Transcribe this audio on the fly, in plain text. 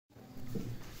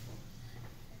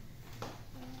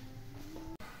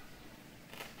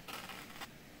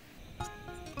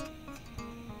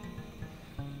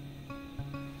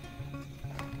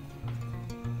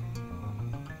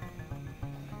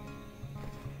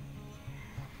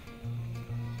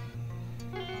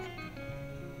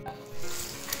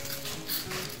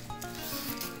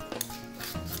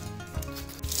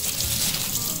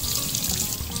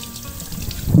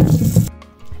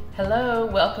Hello,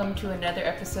 welcome to another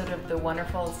episode of the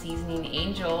Wonderful Seasoning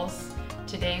Angels.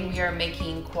 Today we are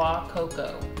making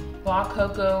KwaKoko.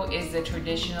 KwaKoko is a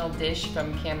traditional dish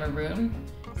from Cameroon.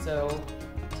 So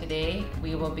today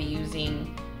we will be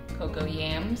using cocoa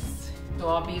yams. So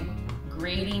I'll be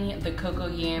grating the cocoa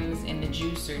yams in the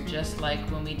juicer just like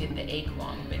when we did the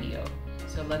egg-long video.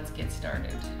 So let's get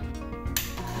started.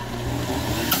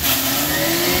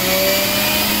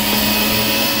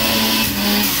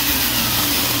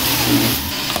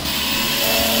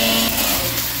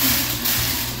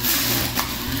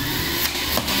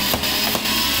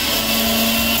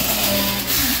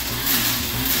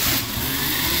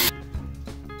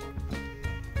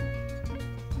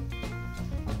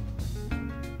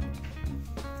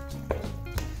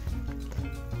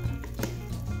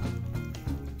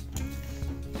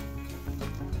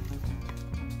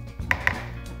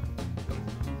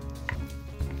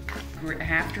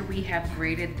 After we have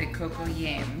grated the cocoa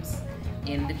yams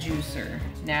in the juicer,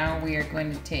 now we are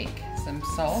going to take some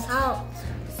salt.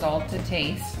 Salt to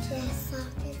taste. Yes, salt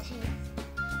to taste.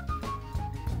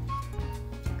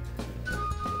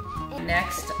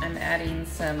 Next, I'm adding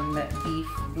some beef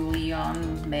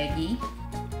bouillon Maggi.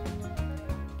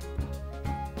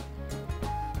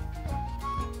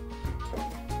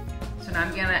 So now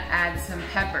I'm gonna add some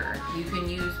pepper. You can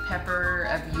use pepper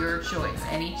of your choice,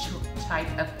 any type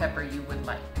of pepper you would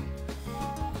like.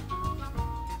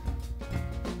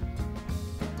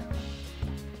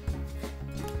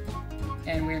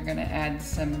 And we're gonna add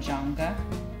some jonga.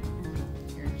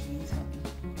 Here, Jeans, help me.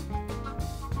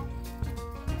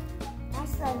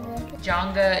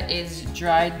 Jonga is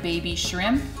dried baby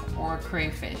shrimp or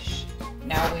crayfish.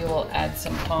 Now we will add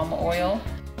some palm oil.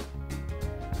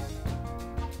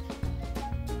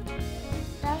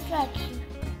 That's like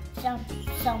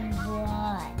some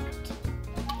blood.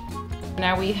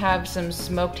 Now we have some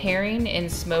smoked herring and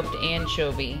smoked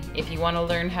anchovy. If you want to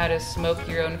learn how to smoke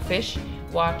your own fish,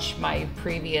 watch my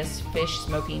previous fish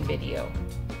smoking video.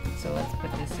 So let's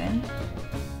put this in.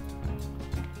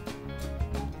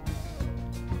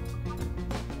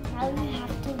 Now we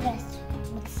have to mix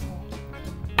it.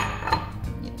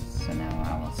 Yes, so now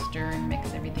I will stir and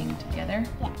mix everything together.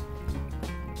 Yeah.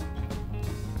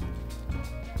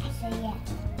 I say yes.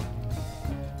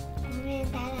 Mommy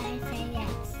and Dad, I say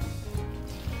yes.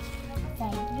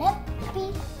 Say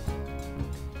yippee.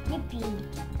 Yippee.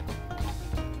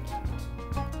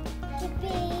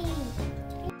 Yippee.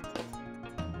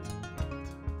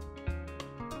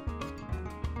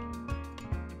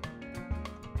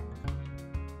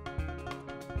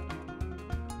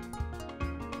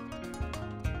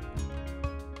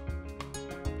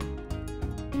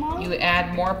 You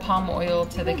add more palm oil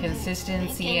to the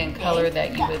consistency and color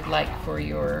that you would like for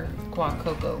your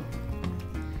KwaKoko.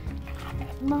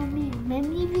 Mommy,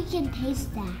 maybe we can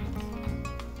taste that.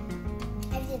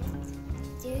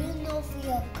 Do you know if we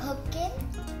are cooking?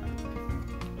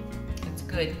 It's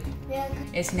good.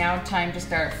 It's now time to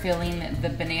start filling the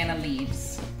banana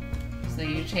leaves. So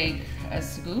you take a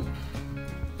scoop,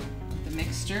 the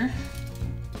mixture.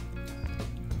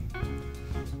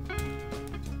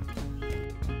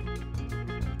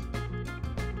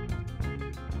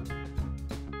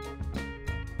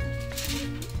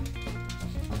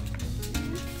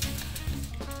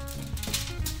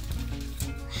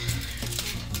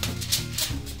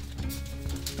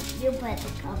 You put a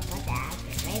cup of that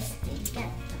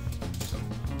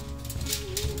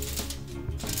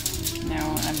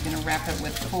Now I'm going to wrap it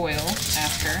with foil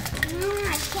after.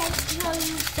 I can't tell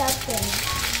you something.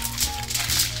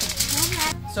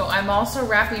 So I'm also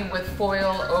wrapping with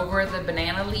foil over the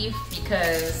banana leaf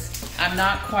because I'm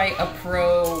not quite a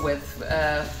pro with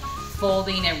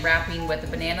folding and wrapping with the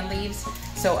banana leaves.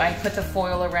 So I put the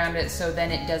foil around it so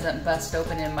then it doesn't bust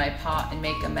open in my pot and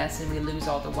make a mess and we lose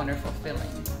all the wonderful filling.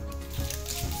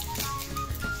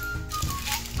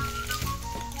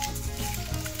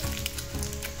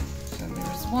 So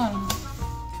there's one.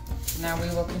 Now we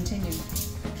will continue.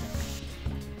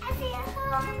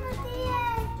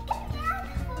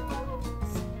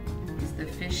 Is the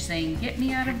fish saying, "Get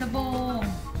me out of the bowl"?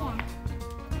 Yeah.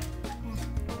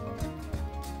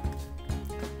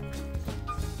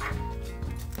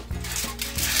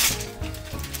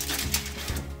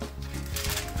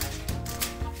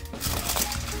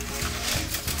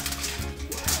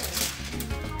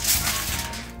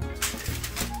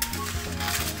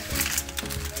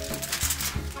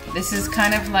 This is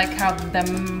kind of like how the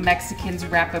Mexicans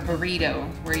wrap a burrito,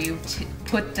 where you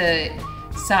put the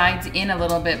sides in a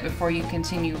little bit before you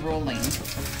continue rolling.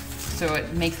 So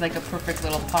it makes like a perfect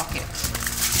little pocket.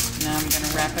 Now I'm gonna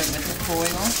wrap it with the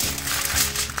foil.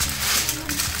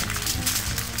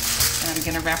 I'm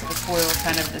gonna wrap the foil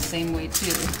kind of the same way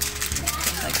too,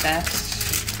 like that.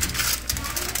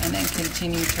 And then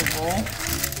continue to roll.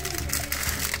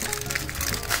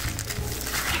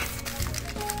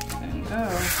 There you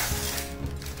go.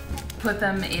 Put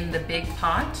them in the big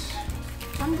pot.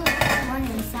 I'm gonna put one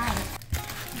inside.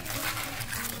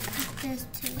 There's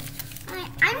two.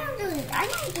 I don't do it. I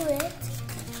don't do it.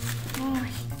 Oh,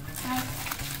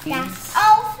 that's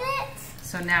all fits.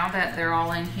 So now that they're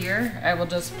all in here, I will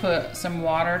just put some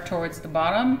water towards the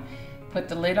bottom, put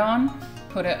the lid on,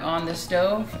 put it on the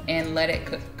stove, and let it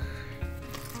cook.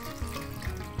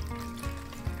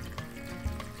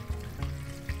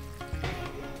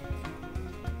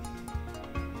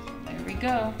 There we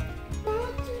go.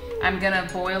 I'm gonna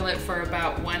boil it for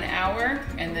about 1 hour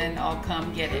and then I'll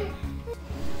come get it.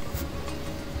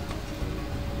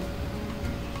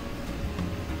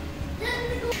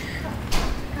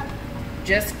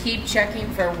 Just keep checking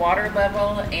for water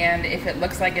level, and if it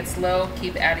looks like it's low,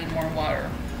 keep adding more water.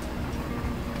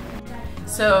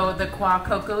 So the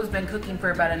KwaKoko has been cooking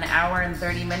for about 1 hour and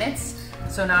 30 minutes.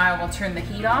 So now I will turn the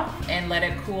heat off and let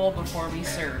it cool before we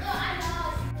serve.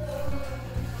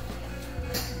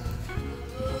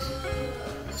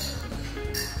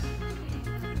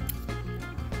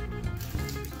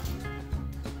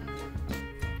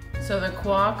 So the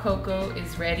KwaKoko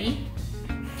is ready.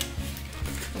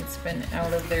 It's been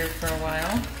out of there for a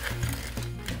while.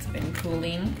 It's been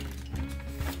cooling.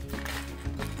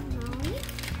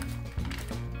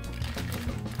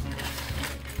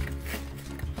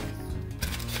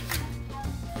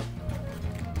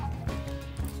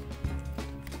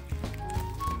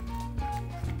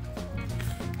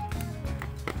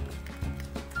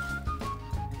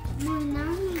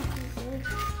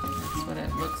 That's what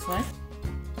it looks like.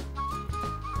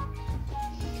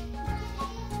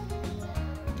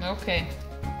 Okay.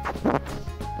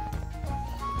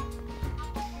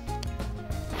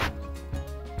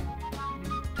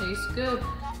 Tastes good.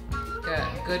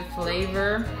 Got good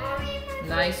flavor,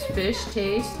 nice fish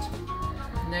taste,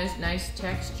 nice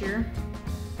texture.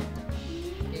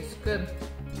 Tastes good.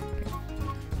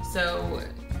 So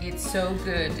it's so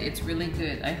good. It's really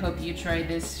good. I hope you try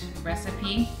this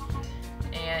recipe,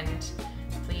 and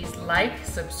please like,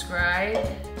 subscribe,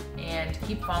 and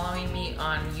keep following me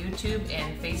on YouTube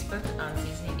and Facebook on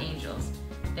Seasoning Angels.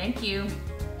 Thank you.